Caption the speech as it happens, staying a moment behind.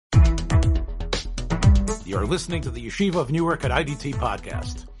You're listening to the Yeshiva of Newark at IDT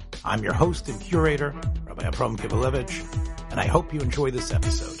podcast. I'm your host and curator, Rabbi Abram Kibalevich, and I hope you enjoy this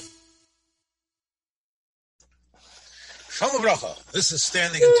episode. Shalom Bracha. This is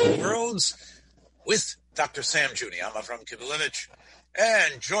Standing Into Worlds with Dr. Sam Juni. I'm Avram Kibalevich,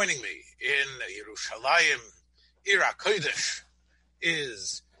 and joining me in Yerushalayim, Ir HaKodesh,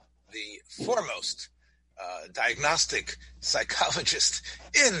 is the foremost diagnostic psychologist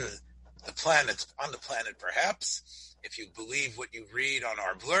on the planet perhaps, if you believe what you read on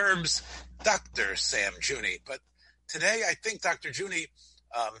our blurbs, Dr. Sam Juni. But today I think Dr. Juni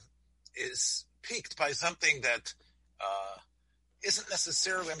is piqued by something that isn't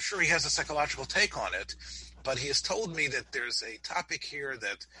necessarily, I'm sure he has a psychological take on it, but he has told me that there's a topic here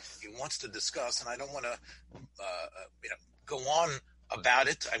that he wants to discuss, and I don't want to go on about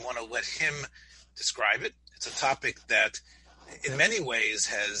it. I want to let him describe it. It's a topic that in many ways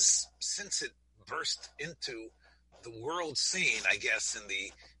has, since it burst into the world scene, I guess, in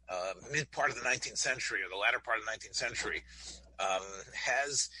the mid part of the 19th century or the latter part of the 19th century,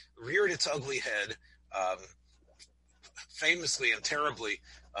 has reared its ugly head famously and terribly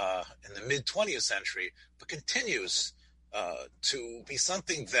in the mid 20th century, but continues to be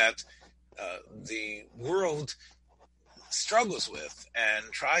something that the world struggles with and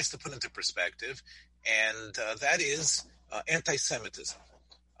tries to put into perspective, and that is anti-Semitism.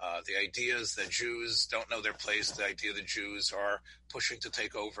 The ideas that Jews don't know their place, the idea that Jews are pushing to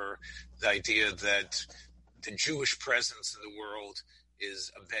take over, the idea that the Jewish presence in the world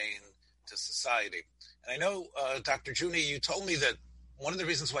is a bane to society. And I know, Dr. Juni, you told me that one of the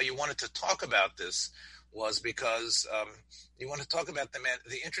reasons why you wanted to talk about this was because you want to talk about the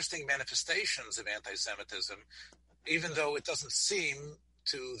interesting manifestations of anti-Semitism, even though it doesn't seem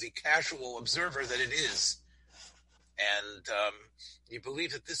to the casual observer that it is. And you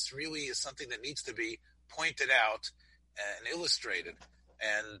believe that this really is something that needs to be pointed out and illustrated.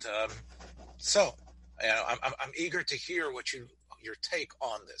 And so I'm eager to hear what your take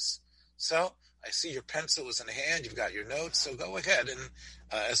on this. So I see your pencil is in hand. You've got your notes. So go ahead. And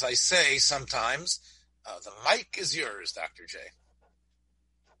as I say sometimes, the mic is yours, Dr. J.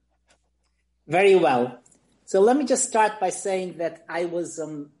 Very well. So let me just start by saying that I was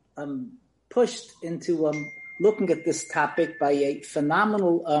pushed into looking at this topic by a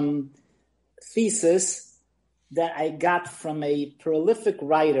phenomenal thesis that I got from a prolific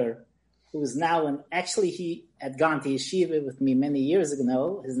writer who is now he had gone to yeshiva with me many years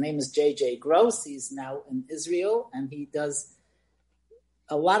ago. His name is J.J. Gross. He's now in Israel, and he does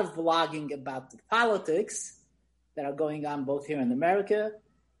a lot of blogging about the politics that are going on both here in America.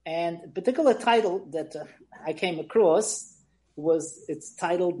 And a particular title that I came across it's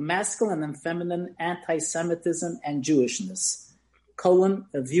titled Masculine and Feminine Anti-Semitism and Jewishness,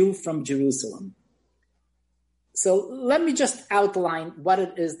 A View from Jerusalem. So let me just outline what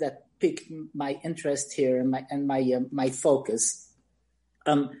it is that piqued my interest here and my focus.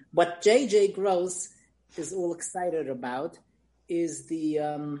 What J.J. Gross is all excited about is the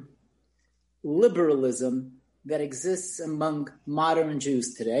liberalism that exists among modern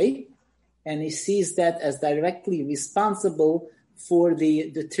Jews today, and he sees that as directly responsible for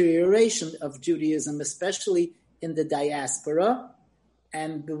the deterioration of Judaism, especially in the diaspora,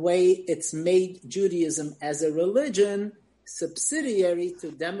 and the way it's made Judaism as a religion subsidiary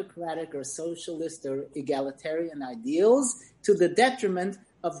to democratic or socialist or egalitarian ideals to the detriment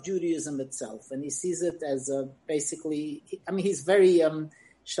of Judaism itself. And he sees it as he's very,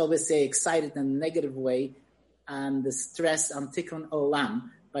 shall we say, excited in a negative way on the stress on Tikkun Olam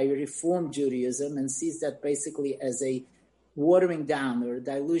by Reform Judaism, and sees that basically as a watering down or a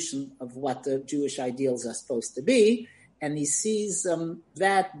dilution of what the Jewish ideals are supposed to be. And he sees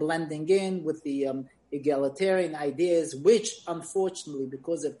that blending in with the egalitarian ideas, which unfortunately,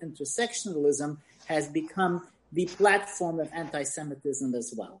 because of intersectionalism, has become the platform of anti-Semitism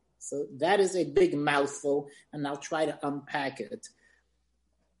as well. So that is a big mouthful, and I'll try to unpack it.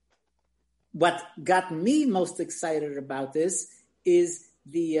 What got me most excited about this is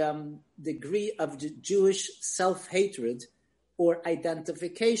the degree of Jewish self-hatred or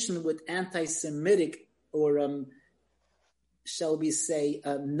identification with anti-Semitic or, shall we say,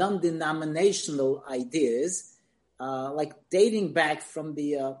 non-denominational ideas, like dating back from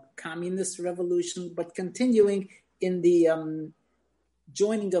the communist revolution, but continuing in the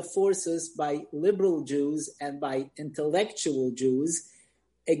joining of forces by liberal Jews and by intellectual Jews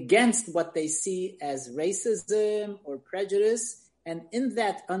against what they see as racism or prejudice. And in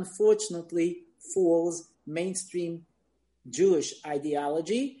that, unfortunately, falls mainstream Jewish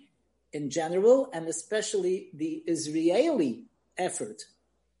ideology in general, and especially the Israeli effort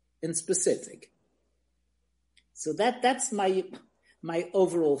in specific. So that's my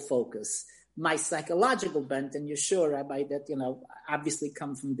overall focus. My psychological bent, and you're sure, Rabbi, that, obviously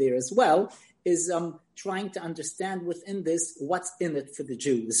come from there as well, is trying to understand within this what's in it for the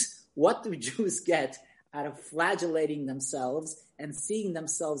Jews. What do Jews get out of flagellating themselves and seeing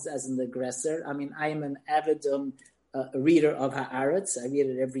themselves as an aggressor? I mean, I am an avid reader of Haaretz. I read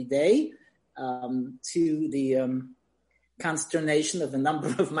it every day, to the consternation of a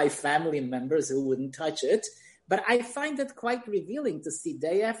number of my family members who wouldn't touch it. But I find it quite revealing to see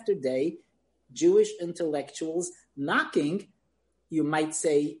day after day Jewish intellectuals knocking, you might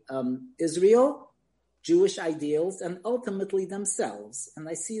say, Israel, Jewish ideals, and ultimately themselves. And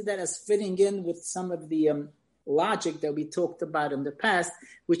I see that as fitting in with some of the logic that we talked about in the past,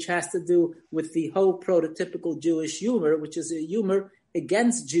 which has to do with the whole prototypical Jewish humor, which is a humor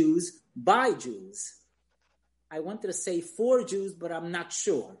against Jews by Jews. I wanted to say for Jews, but I'm not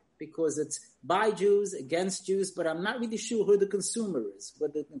sure, because it's by Jews, against Jews, but I'm not really sure who the consumer is.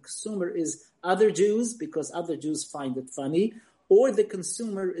 Whether the consumer is other Jews, because other Jews find it funny, or the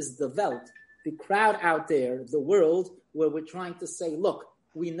consumer is the Welt, the crowd out there, the world, where we're trying to say, look,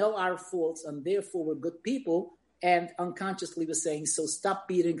 we know our faults and therefore we're good people, and unconsciously we're saying, so stop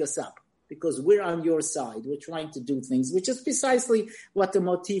beating us up, because we're on your side. We're trying to do things, which is precisely what the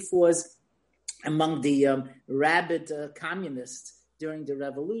motif was among the rabid communists during the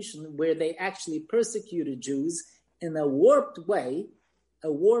revolution, where they actually persecuted Jews in a warped way,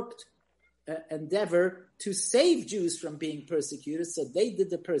 a warped endeavor to save Jews from being persecuted. So they did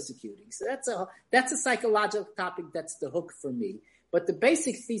the persecuting. So that's a psychological topic. That's the hook for me. But the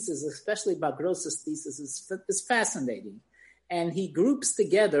basic thesis, especially about Gross's thesis, is fascinating. And he groups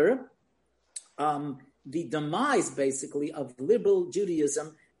together the demise, basically, of liberal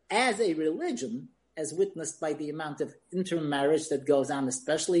Judaism as a religion, as witnessed by the amount of intermarriage that goes on,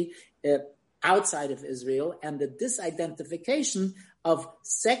 especially outside of Israel, and the disidentification of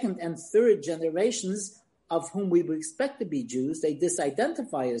second and third generations of whom we would expect to be Jews. They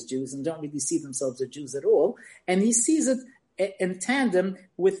disidentify as Jews and don't really see themselves as Jews at all. And he sees it in tandem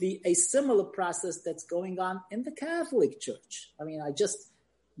with a similar process that's going on in the Catholic Church. I mean,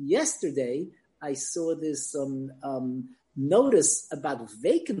 yesterday, I saw this notice about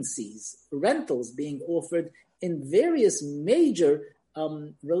vacancies, rentals being offered in various major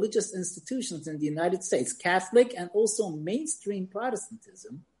religious institutions in the United States, Catholic and also mainstream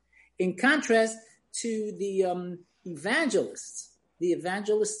Protestantism, in contrast to the evangelists. The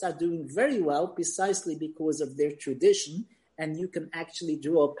evangelists are doing very well precisely because of their tradition, and you can actually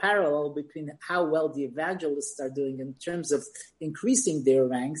draw a parallel between how well the evangelists are doing in terms of increasing their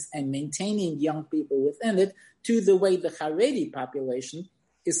ranks and maintaining young people within it, to the way the Haredi population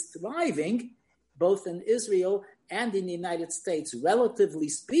is thriving, both in Israel and in the United States, relatively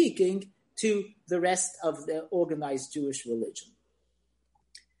speaking, to the rest of the organized Jewish religion.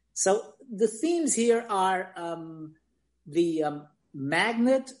 So the themes here are the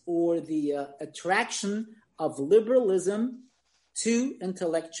magnet or the attraction of liberalism to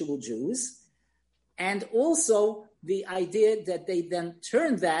intellectual Jews, and also the idea that they then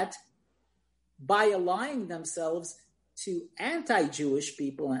turn that by allying themselves to anti-Jewish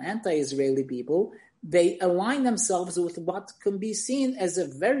people and anti-Israeli people. They align themselves with what can be seen as a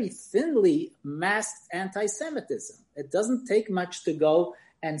very thinly masked anti-Semitism. It doesn't take much to go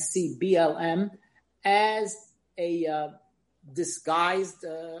and see BLM as a disguised,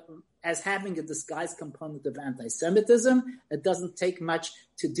 as having a disguised component of anti-Semitism. It doesn't take much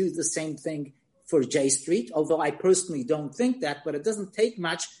to do the same thing for J Street, although I personally don't think that, but it doesn't take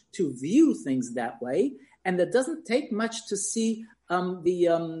much to view things that way. And it doesn't take much to see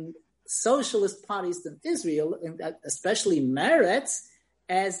the socialist parties in Israel, and especially Meretz,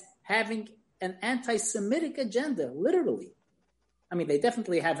 as having an anti-Semitic agenda, literally. I mean, they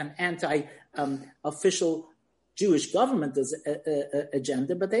definitely have an anti-official Jewish government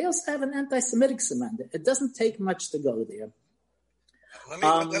agenda, but they also have an anti-Semitic agenda. It doesn't take much to go there.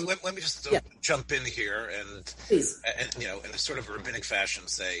 Let me just jump in here and in a sort of rabbinic fashion,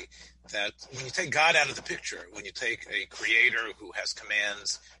 say that when you take God out of the picture, when you take a creator who has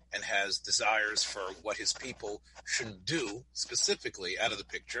commands and has desires for what his people should do specifically out of the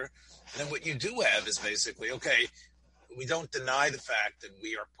picture, then what you do have is basically, okay, we don't deny the fact that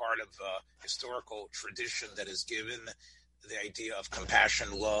we are part of a historical tradition that has given the idea of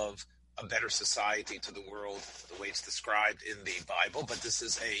compassion, love, a better society to the world, the way it's described in the Bible. But this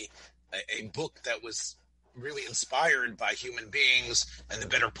is a book that was really inspired by human beings and the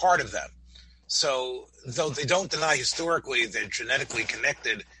better part of them. So though they don't deny historically they're genetically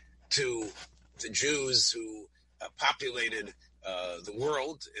connected to the Jews who populated the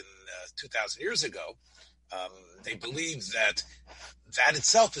world in 2,000 years ago, They believe that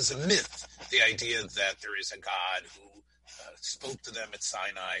itself is a myth. The idea that there is a God who spoke to them at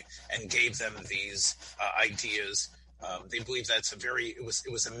Sinai and gave them these ideas. They believe that's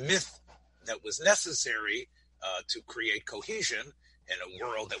it was a myth that was necessary to create cohesion in a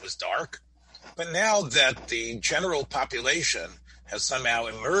world that was dark. But now that the general population has somehow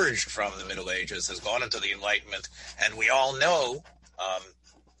emerged from the Middle Ages, has gone into the Enlightenment, and we all know,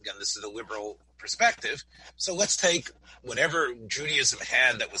 again, this is a liberal perspective, so let's take whatever Judaism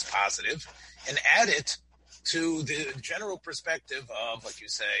had that was positive and add it to the general perspective of, like you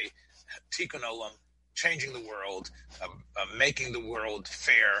say, tikkun olam, changing the world, making the world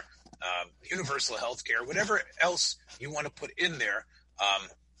fair, universal healthcare, whatever else you want to put in there,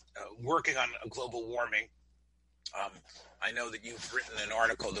 working on global warming. I know that you've written an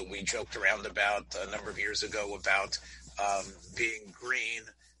article that we joked around about a number of years ago about being green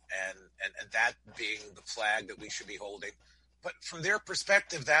and that being the flag that we should be holding. But from their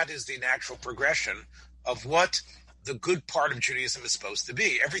perspective, that is the natural progression of what the good part of Judaism is supposed to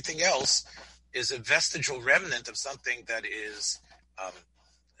be. Everything else is a vestigial remnant of something that is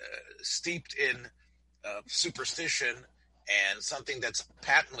steeped in superstition and something that's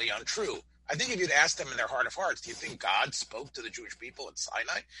patently untrue. I think if you'd ask them in their heart of hearts, do you think God spoke to the Jewish people at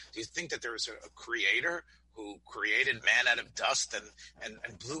Sinai? Do you think that there was a creator who created man out of dust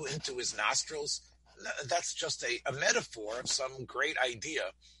and blew into his nostrils? That's just a metaphor of some great idea.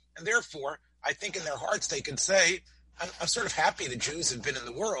 And therefore, I think in their hearts they can say, I'm sort of happy the Jews have been in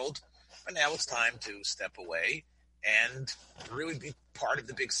the world, but now it's time to step away and really be part of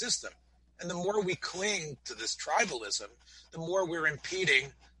the big system. And the more we cling to this tribalism, the more we're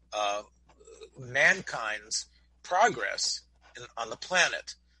impeding mankind's progress on the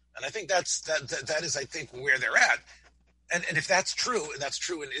planet. And I think that is, I think, where they're at. And if that's true, and that's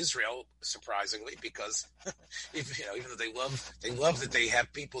true in Israel, surprisingly, because even though they love that they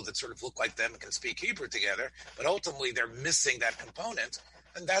have people that sort of look like them and can speak Hebrew together, but ultimately they're missing that component.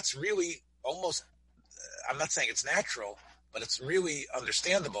 And that's really almost, I'm not saying it's natural, but it's really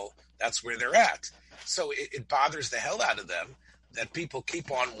understandable. That's where they're at. So it bothers the hell out of them that people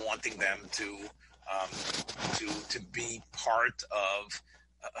keep on wanting them to be part of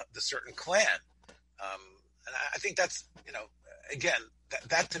the certain clan. And I think that's, again,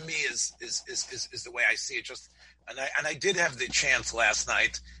 that to me is the way I see it. And I did have the chance last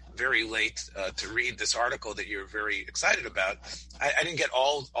night, very late, to read this article that you're very excited about. I didn't get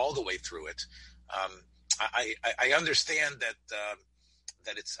all the way through it. I understand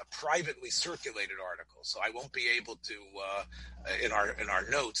that it's a privately circulated article, so I won't be able to, in our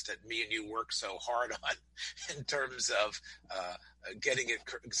notes that me and you work so hard on, in terms of getting it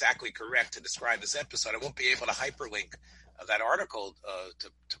exactly correct to describe this episode, I won't be able to hyperlink that article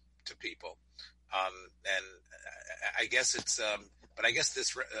to people, and I guess it's. But I guess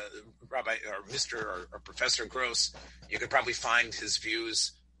this Rabbi or Mr. or Professor Gross, you could probably find his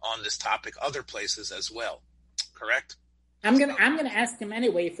views on this topic other places as well. Correct? I'm gonna ask him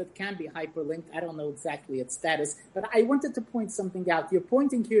anyway if it can be hyperlinked. I don't know exactly its status, but I wanted to point something out. You're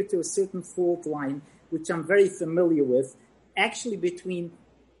pointing here to a certain fault line, which I'm very familiar with, actually between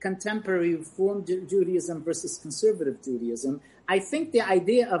contemporary Reform Judaism versus conservative Judaism. I think the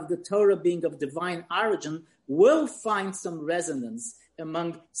idea of the Torah being of divine origin will find some resonance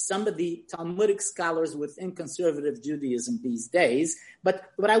among some of the Talmudic scholars within conservative Judaism these days.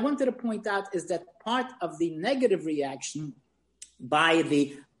 But what I wanted to point out is that part of the negative reaction by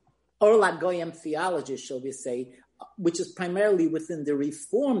the Or LaGoyim theology, shall we say, which is primarily within the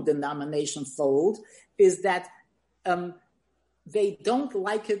Reform denomination fold, is that they don't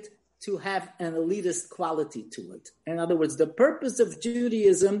like it to have an elitist quality to it. In other words, the purpose of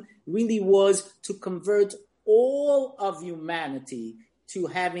Judaism really was to convert all of humanity to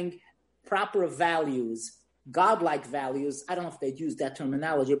having proper values, godlike values. I don't know if they'd use that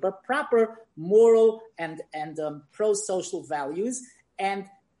terminology, but proper moral and pro-social values. And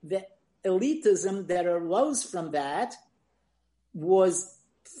the elitism that arose from that was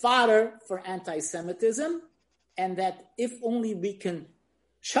fodder for anti-Semitism, and that if only we can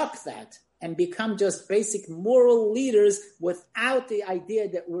chuck that and become just basic moral leaders without the idea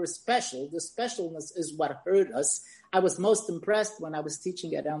that we're special. The specialness is what hurt us. I was most impressed when I was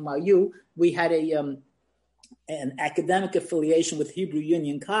teaching at NYU. We had an academic affiliation with Hebrew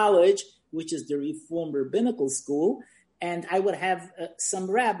Union College, which is the Reform Rabbinical School. And I would have some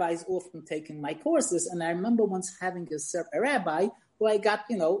rabbis often taking my courses. And I remember once having a rabbi who I got,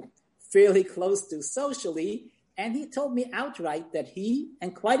 fairly close to socially. And he told me outright that he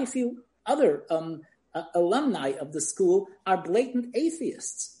and quite a few other alumni of the school are blatant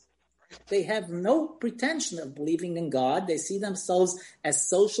atheists. They have no pretension of believing in God. They see themselves as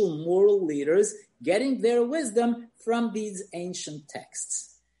social, moral leaders, getting their wisdom from these ancient texts.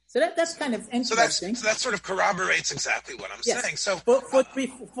 So that's kind of interesting. So that sort of corroborates exactly what I'm saying. So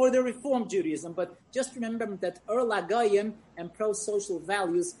for the Reform Judaism, but just remember that Erla Goyim and pro-social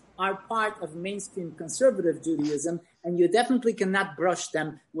values are part of mainstream conservative Judaism, and you definitely cannot brush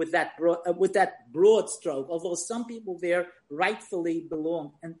them with that broad stroke. Although some people there rightfully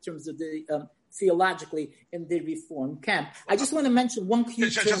belong in terms of the theologically in the Reform camp. I just want to mention one key.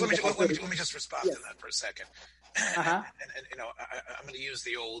 Let me just respond to that for a second. And I'm going to use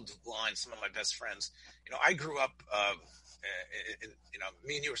the old line. Some of my best friends. I grew up.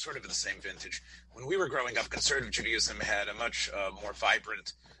 Me and you were sort of in the same vintage. When we were growing up, conservative Judaism had a much more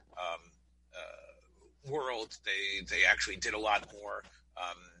vibrant world. They actually did a lot more.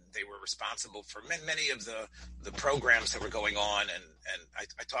 They were responsible for many of the programs that were going on. And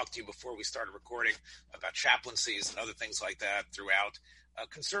I talked to you before we started recording about chaplaincies and other things like that throughout.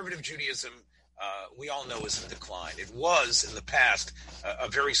 Conservative Judaism, we all know, is in decline. It was in the past a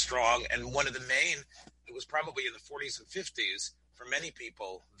very strong, and one of the main, it was probably in the 40s and 50s, for many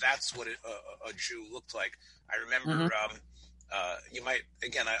people, that's what a Jew looked like. I remember, you might,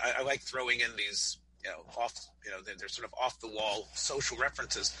 again, I like throwing in these, they're sort of off the wall social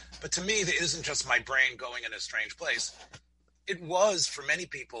references. But to me, it isn't just my brain going in a strange place. It was, for many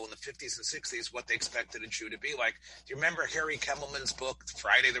people in the 50s and 60s, what they expected a Jew to be like. Do you remember Harry Kemmelman's book,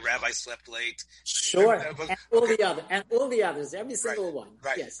 Friday the Rabbi Slept Late? Sure, and all the others, every single one.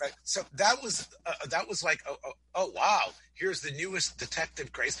 Right, yes. Right. So that was like, oh, wow, here's the newest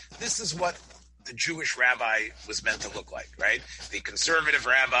detective craze. This is what the Jewish rabbi was meant to look like, right? The conservative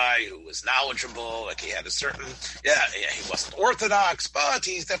rabbi who was knowledgeable, like he had a certain, he wasn't Orthodox, but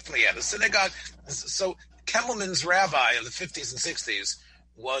he definitely had a synagogue. So Kemmelman's rabbi of the 50s and 60s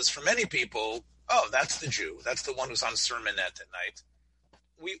was, for many people, that's the Jew. That's the one who's on sermonette at night.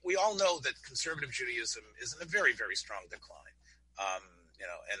 We all know that conservative Judaism is in a very, very strong decline.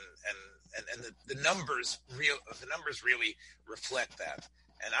 And the numbers really reflect that.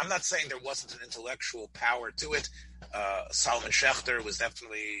 And I'm not saying there wasn't an intellectual power to it. Solomon Schechter was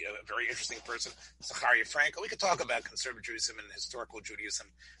definitely a very interesting person. Zachariah Frankel. We could talk about conservative Judaism and historical Judaism,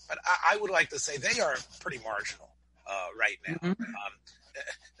 but I would like to say they are pretty marginal right now.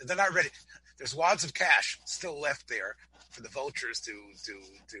 Mm-hmm. They're not ready. There's wads of cash still left there for the vultures to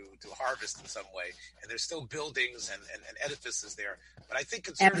harvest in some way, and there's still buildings and edifices there. But I think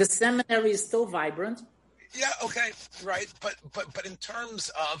and the seminary is still vibrant. Yeah, okay, right. But in terms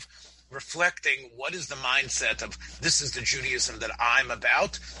of reflecting what is the mindset of this is the Judaism that I'm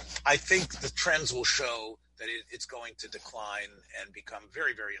about, I think the trends will show that it's going to decline and become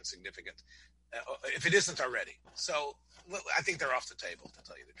very, very insignificant, if it isn't already. So I think they're off the table, to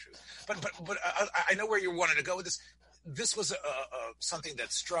tell you the truth. But I know where you wanted to go with this. This was something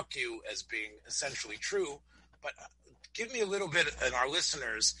that struck you as being essentially true, but give me a little bit, and our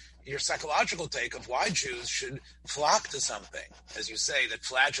listeners, your psychological take of why Jews should flock to something, as you say, that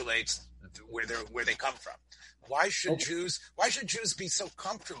flagellates where they come from. Why should Jews be so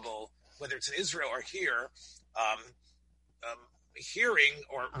comfortable, whether it's in Israel or here, hearing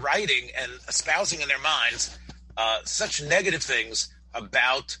or writing and espousing in their minds such negative things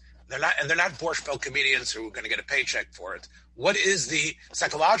about they're not Borscht Belt comedians who are going to get a paycheck for it. What is the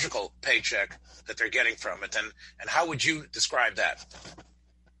psychological paycheck that they're getting from it, and how would you describe that?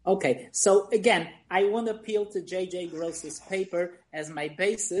 Okay, so again, I want to appeal to J.J. Gross's paper as my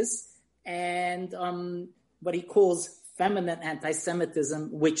basis, and what he calls feminine anti-Semitism,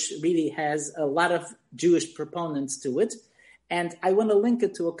 which really has a lot of Jewish proponents to it. And I want to link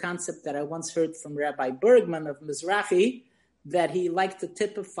it to a concept that I once heard from Rabbi Bergman of Mizrahi, that he liked to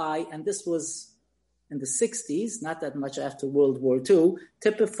typify, and this was in the 60s, not that much after World War II,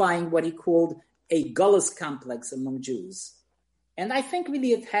 typifying what he called a gullus complex among Jews. And I think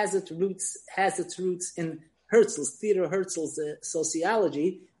really it has its roots in Theodor Herzl's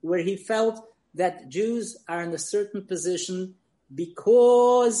sociology, where he felt that Jews are in a certain position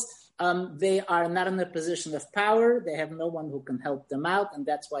because they are not in a position of power. They have no one who can help them out, and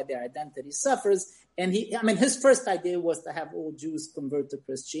that's why their identity suffers. And his first idea was to have all Jews convert to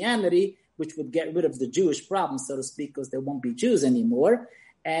Christianity, which would get rid of the Jewish problem, so to speak, because there won't be Jews anymore.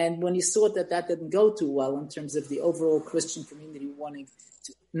 And when he saw that didn't go too well in terms of the overall Christian community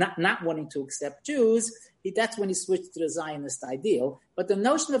not wanting to accept Jews, that's when he switched to the Zionist ideal. But the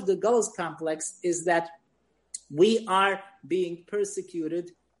notion of the gullus complex is that we are being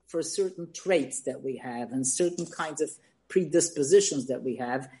persecuted for certain traits that we have and certain kinds of predispositions that we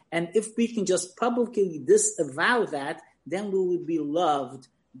have. And if we can just publicly disavow that, then we will be loved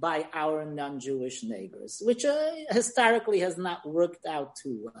by our non-Jewish neighbors, which historically has not worked out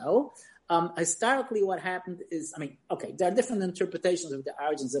too well. Historically, what happened is, there are different interpretations of the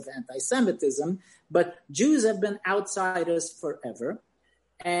origins of anti-Semitism, but Jews have been outsiders forever.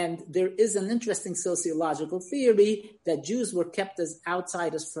 And there is an interesting sociological theory that Jews were kept as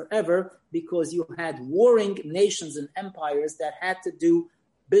outsiders forever because you had warring nations and empires that had to do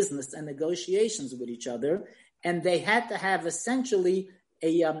business and negotiations with each other. And they had to have essentially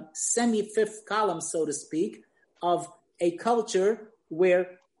a semi-fifth column, so to speak, of a culture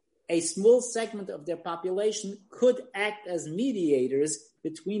where a small segment of their population could act as mediators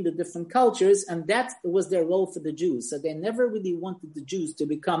between the different cultures, and that was their role for the Jews. So they never really wanted the Jews to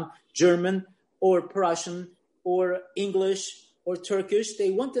become German or Prussian or English or Turkish. They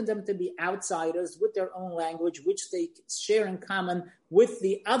wanted them to be outsiders with their own language, which they share in common with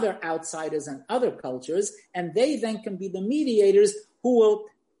the other outsiders and other cultures, and they then can be the mediators who will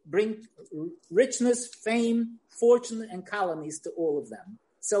bring richness, fame, fortune, and colonies to all of them.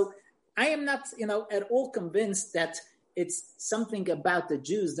 So I am not, at all convinced that it's something about the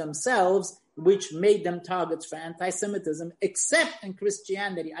Jews themselves which made them targets for anti-Semitism, except in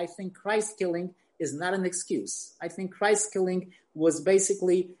Christianity. I think Christ killing is not an excuse. I think Christ killing was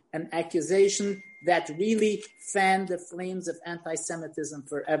basically an accusation that really fanned the flames of anti-Semitism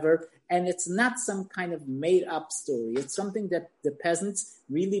forever. And it's not some kind of made-up story. It's something that the peasants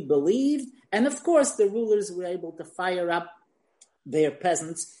really believed. And of course, the rulers were able to fire up their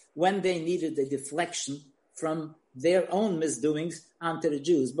peasants when they needed a deflection from their own misdoings onto the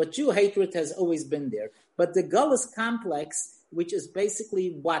Jews. But Jew hatred has always been there. But the Gullus complex, which is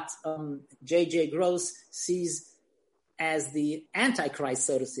basically what J.J. Gross sees as the Antichrist,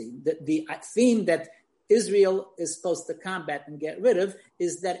 so to say, the theme that Israel is supposed to combat and get rid of,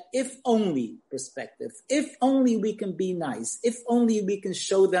 is that if only perspective, if only we can be nice, if only we can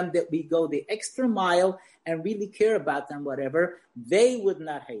show them that we go the extra mile and really care about them, whatever, they would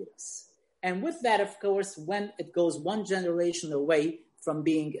not hate us. And with that, of course, when it goes one generation away from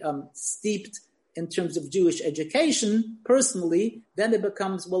being steeped in terms of Jewish education, personally, then it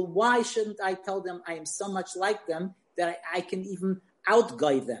becomes, well, why shouldn't I tell them I am so much like them that I can even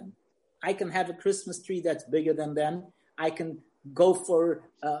outguy them? I can have a Christmas tree that's bigger than them. I can go for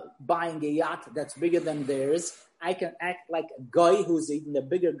buying a yacht that's bigger than theirs. I can act like a guy who's even a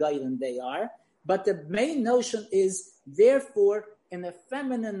bigger guy than they are. But the main notion is, therefore, in a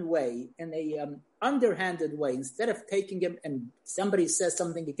feminine way, in a underhanded way, instead of taking him and somebody says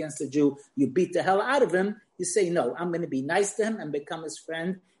something against a Jew, you beat the hell out of him. You say, no, I'm going to be nice to him and become his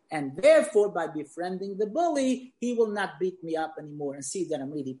friend. And therefore, by befriending the bully, he will not beat me up anymore and see that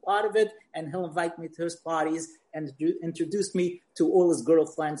I'm really part of it. And he'll invite me to his parties and introduce me to all his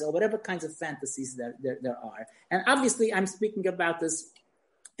girlfriends or whatever kinds of fantasies there are. And obviously, I'm speaking about this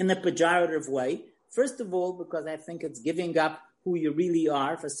in a pejorative way. First of all, because I think it's giving up who you really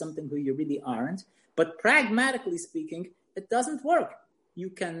are for something who you really aren't. But pragmatically speaking, it doesn't work.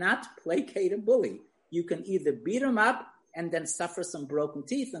 You cannot placate a bully. You can either beat him up and then suffer some broken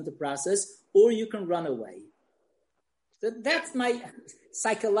teeth in the process, or you can run away. So that's my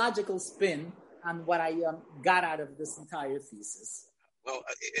psychological spin on what I got out of this entire thesis. Well,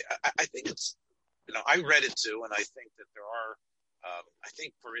 I think it's, I read it too, and I think that there are, I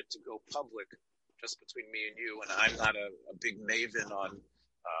think for it to go public, just between me and you, and I'm not a big maven on,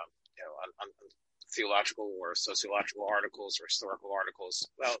 on theological or sociological articles or historical articles.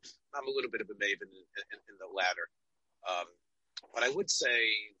 Well, I'm a little bit of a maven in the latter. But I would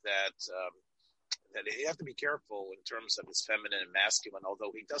say that you have to be careful in terms of his feminine and masculine,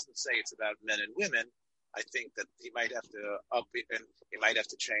 although he doesn't say it's about men and women. I think that he might have to he might have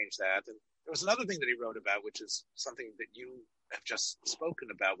to change that. And there was another thing that he wrote about, which is something that you have just spoken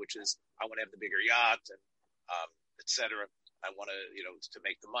about, which is I want to have the bigger yacht and et cetera. I want to, to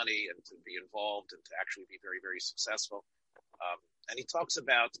make the money and to be involved and to actually be very, very successful. And he talks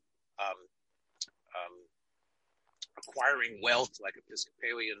about acquiring wealth like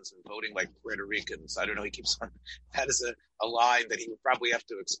Episcopalians and voting like Puerto Ricans. I don't know. He keeps on. That is a line that he would probably have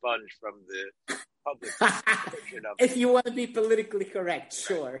to expunge from the public. If you want to be politically correct,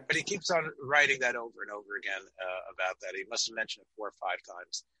 sure. But he keeps on writing that over and over again about that. He must have mentioned it 4 or 5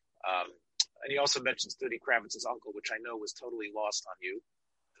 times. And he also mentions Dudi Kravitz's uncle, which I know was totally lost on you.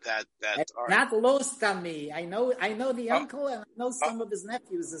 Not lost on me. I know the uncle, and I know some of his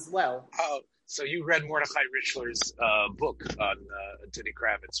nephews as well. Oh, so you read Mordechai Richler's book on Dudi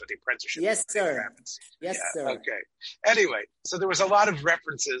Kravitz, or The Apprenticeship? Yes, of sir. Kravitz. Yes, yeah, sir. Okay. Anyway, so there was a lot of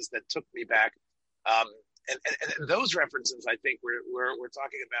references that took me back, and those references, I think, we're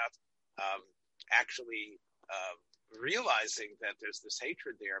talking about actually realizing that there's this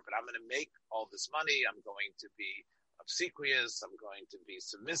hatred there, but I'm going to make all this money. I'm going to be obsequious. I'm going to be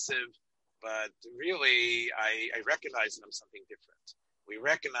submissive. But really, I recognize that I'm something different. We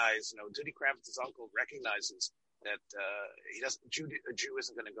recognize, Dudi Kravitz's uncle recognizes that a Jew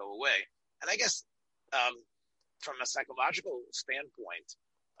isn't going to go away. And I guess from a psychological standpoint,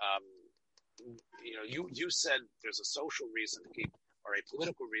 you said there's a social reason to keep, or a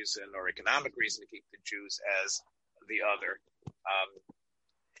political reason, or economic reason to keep the Jews as the other.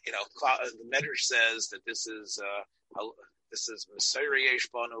 The Medrash says that this is Messiah Yesh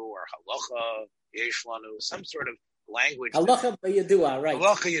Banu or Halacha Yesh Lanu, some sort of language. Halacha Yedua, right?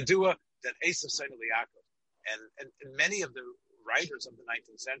 Halacha Yedua that Esav Seinu Yaakov, and many of the writers of the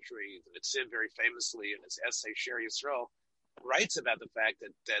 19th century, Mitziv very famously in his essay Sher Yisrael, writes about the fact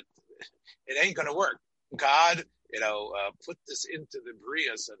that it ain't going to work. God, put this into the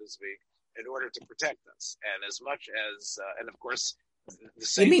Bria, so to speak, in order to protect us. And as much as, and of course, the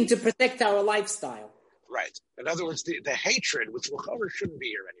same. You mean to protect our lifestyle? Right. In other words, the hatred, which shouldn't be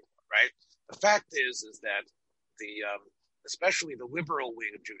here anymore, right? The fact is that especially the liberal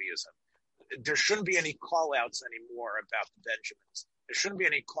wing of Judaism, there shouldn't be any call-outs anymore about the Benjamins. There shouldn't be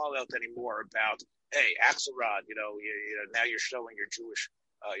any call-out anymore about, hey, Axelrod, now you're showing you're Jewish.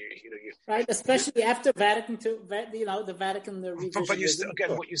 Right, especially after Vatican II, the Vatican revision. But you still,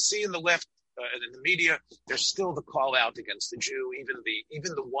 again, what you see in the left and in the media, there's still the call-out against the Jew, even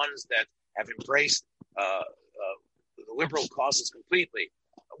the ones that have embraced the liberal causes completely.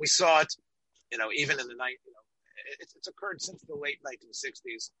 We saw it, even in the night. It's occurred since the late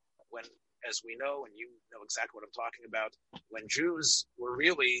 1960s, when, as we know, and you know exactly what I'm talking about, when Jews were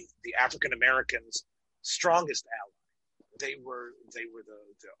really the African Americans' strongest ally. They were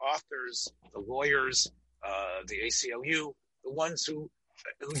the authors, the lawyers, the ACLU, the ones who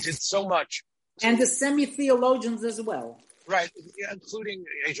did so much, and the semi-theologians as well. Right, yeah, including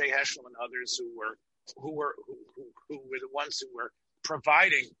A.J. Heschel and others who were the ones who were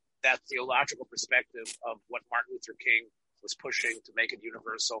providing that theological perspective of what Martin Luther King was pushing to make it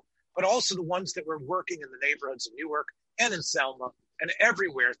universal, but also the ones that were working in the neighborhoods of Newark and in Selma and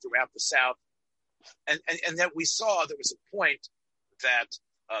everywhere throughout the South. And that we saw there was a point that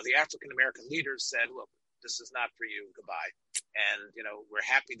the African-American leaders said, look, this is not for you, goodbye. And, we're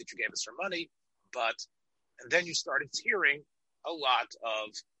happy that you gave us our money, and then you started hearing a lot of,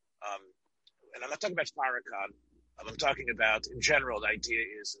 and I'm not talking about Farrakhan, I'm talking about, in general, the idea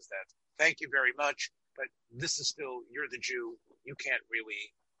is that thank you very much, but this is still, you're the Jew, you can't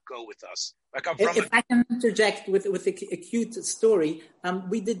really go with us. If I can interject with a cute story,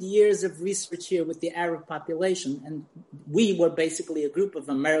 we did years of research here with the Arab population, and we were basically a group of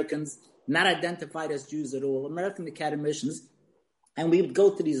Americans not identified as Jews at all, American academicians, and we would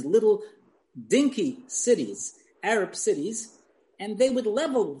go to these little dinky cities, Arab cities, and they would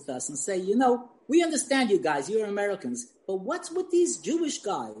level with us and say, we understand you guys, you're Americans, but what's with these Jewish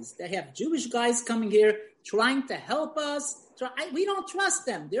guys? They have Jewish guys coming here trying to help us. We don't trust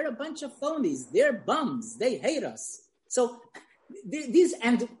them. They're a bunch of phonies. They're bums. They hate us. So these,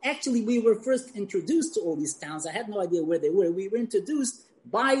 and actually we were first introduced to all these towns. I had no idea where they were. We were introduced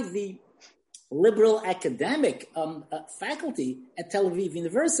by the liberal academic faculty at Tel Aviv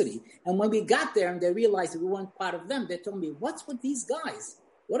University. And when we got there and they realized we weren't part of them, they told me, what's with these guys?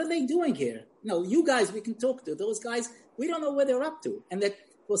 What are they doing here? You guys we can talk to. Those guys, we don't know where they're up to. And that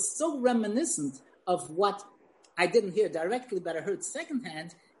was so reminiscent of what I didn't hear directly, but I heard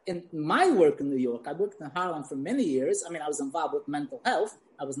secondhand in my work in New York. I worked in Harlem for many years. I was involved with mental health.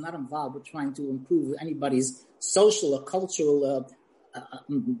 I was not involved with trying to improve anybody's social or cultural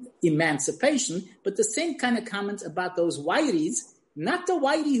emancipation. But the same kind of comments about those whiteys, not the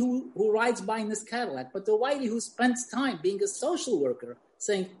whitey who rides by in this Cadillac, but the whitey who spends time being a social worker,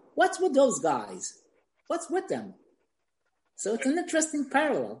 saying, what's with those guys? What's with them? So it's an interesting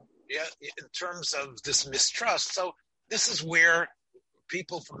parallel. Yeah, in terms of this mistrust. So this is where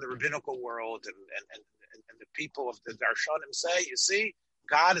people from the rabbinical world and the people of the Darshanim say, you see,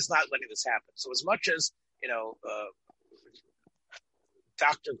 God is not letting this happen. So as much as,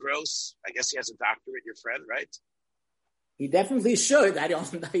 Dr. Gross, I guess he has a doctorate, your friend, right? He definitely should. I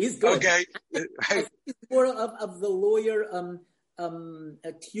don't know. He's good. Okay. I think he's more of the lawyer,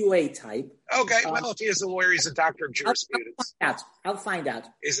 a QA type. Okay. Well, if he is a lawyer, he's a doctor of jurisprudence. I'll find out.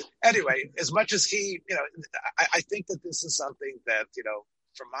 Anyway, as much as he, I think that this is something that,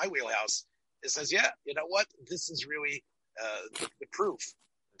 from my wheelhouse, it says, yeah, you know what? This is really the proof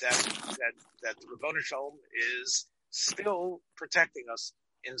that the Ribbono Shel Olam is still protecting us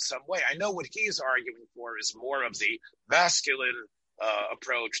in some way. I know what he's arguing for is more of the masculine,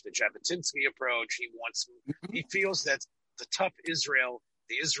 approach, the Jabotinsky approach. He feels that the tough Israel,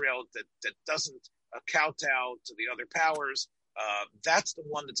 the Israel that doesn't kowtow to the other powers, that's the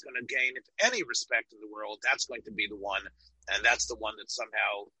one that's going to gain, if any respect in the world. That's going to be the one, and that's the one that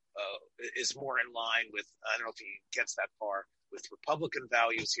somehow is more in line with, I don't know if he gets that far, with Republican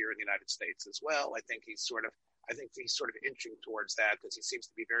values here in the United States as well. I think he's sort of inching towards that, because he seems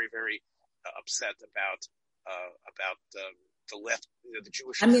to be very, very upset about the left, the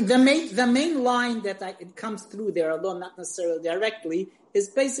Jewish. I mean, the main line that it comes through there, although not necessarily directly, is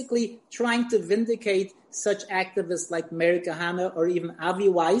basically trying to vindicate such activists like Meir Kahane or even Avi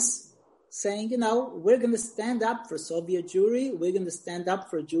Weiss, saying, we're going to stand up for Soviet Jewry, we're going to stand up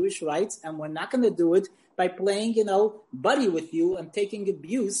for Jewish rights, and we're not going to do it by playing, buddy with you and taking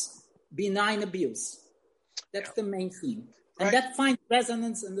abuse, benign abuse. That's the main theme. And that finds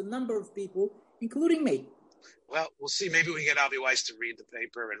resonance in the number of people, including me. Well, we'll see. Maybe we get Avi Weiss to read the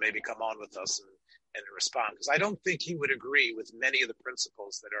paper and maybe come on with us and respond, because I don't think he would agree with many of the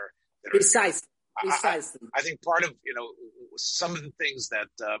principles that are precisely. I think part of some of the things that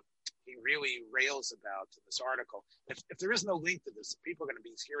he really rails about in this article. If there is no link to this, people are going to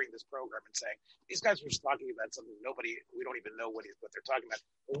be hearing this program and saying, these guys were just talking about something we don't even know what they're talking about.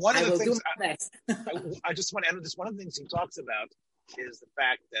 One of the things I just want to end with this. One of the things he talks about is the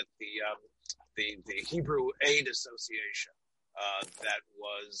fact that the Hebrew Aid Association that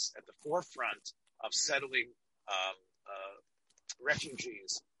was at the forefront of settling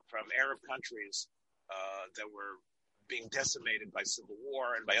refugees from Arab countries that were being decimated by civil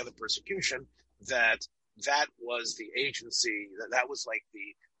war and by other persecution, that was the agency, that was like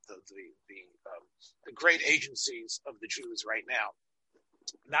the great agencies of the Jews right now.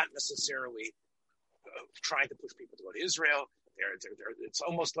 Not necessarily trying to push people to go to Israel. It's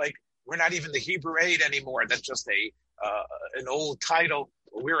almost like we're not even the Hebrew Aid anymore. That's just an old title.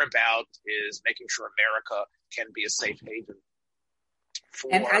 What we're about is making sure America can be a safe haven.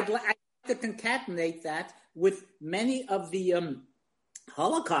 And I'd like to concatenate that with many of the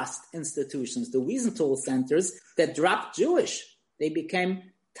Holocaust institutions, the Wiesenthal centers that dropped Jewish. They became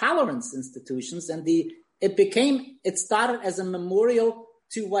tolerance institutions, and it started as a memorial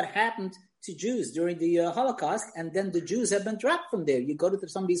to what happened to Jews during the Holocaust, and then the Jews have been dropped from there. You go to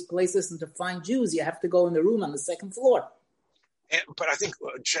some of these places, and to find Jews, you have to go in the room on the second floor. But I think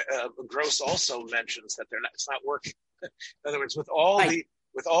Gross also mentions that it's not working. In other words, with all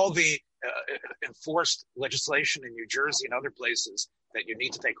the enforced legislation in New Jersey and other places that you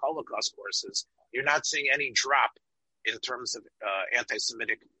need to take Holocaust courses, you're not seeing any drop in terms of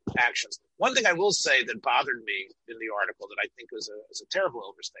anti-Semitic actions. One thing I will say that bothered me in the article that I think is a terrible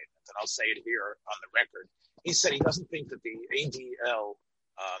overstatement, and I'll say it here on the record. He said he doesn't think that the ADL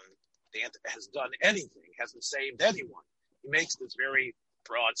has done anything, hasn't saved anyone. He makes this very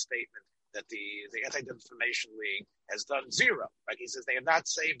broad statement that the Anti-Defamation League has done zero. Like he says, they have not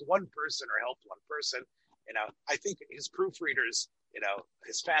saved one person or helped one person. I think his proofreaders,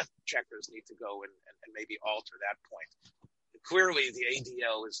 his fact checkers need to go and maybe alter that point. Clearly, the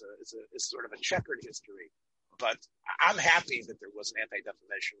ADL is sort of a checkered history, but I'm happy that there was an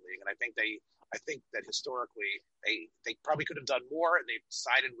Anti-Defamation League, and I think that historically they probably could have done more, and they've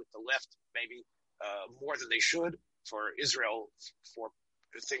sided with the left maybe more than they should for Israel, for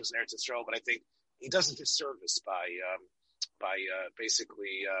things in Eretz Yisrael. But I think he does a disservice by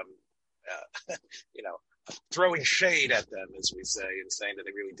basically throwing shade at them, as we say, and saying that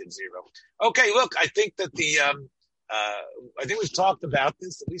they really did zero. Okay, look, I think that I think we've talked about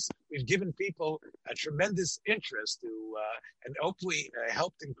this. At least we've given people a tremendous interest and hopefully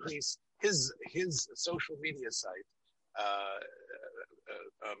helped increase his social media site.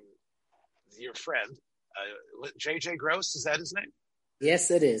 Your friend, JJ Gross, is that his name?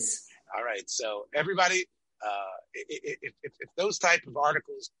 Yes, it is. All right. So everybody, if those type of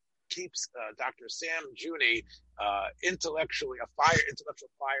articles keeps Dr. Sam Juni intellectual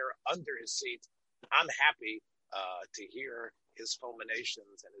fire under his seat, I'm happy to hear his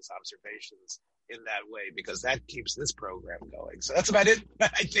fulminations and his observations in that way, because that keeps this program going. So that's about it,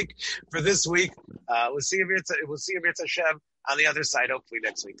 I think, for this week. We'll see you at Hashem on the other side, hopefully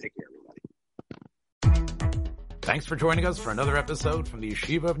next week. Take care, everybody. Thanks for joining us for another episode from the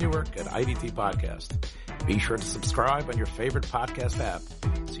Yeshiva of Newark at IDT Podcast. Be sure to subscribe on your favorite podcast app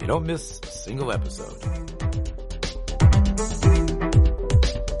so you don't miss a single episode.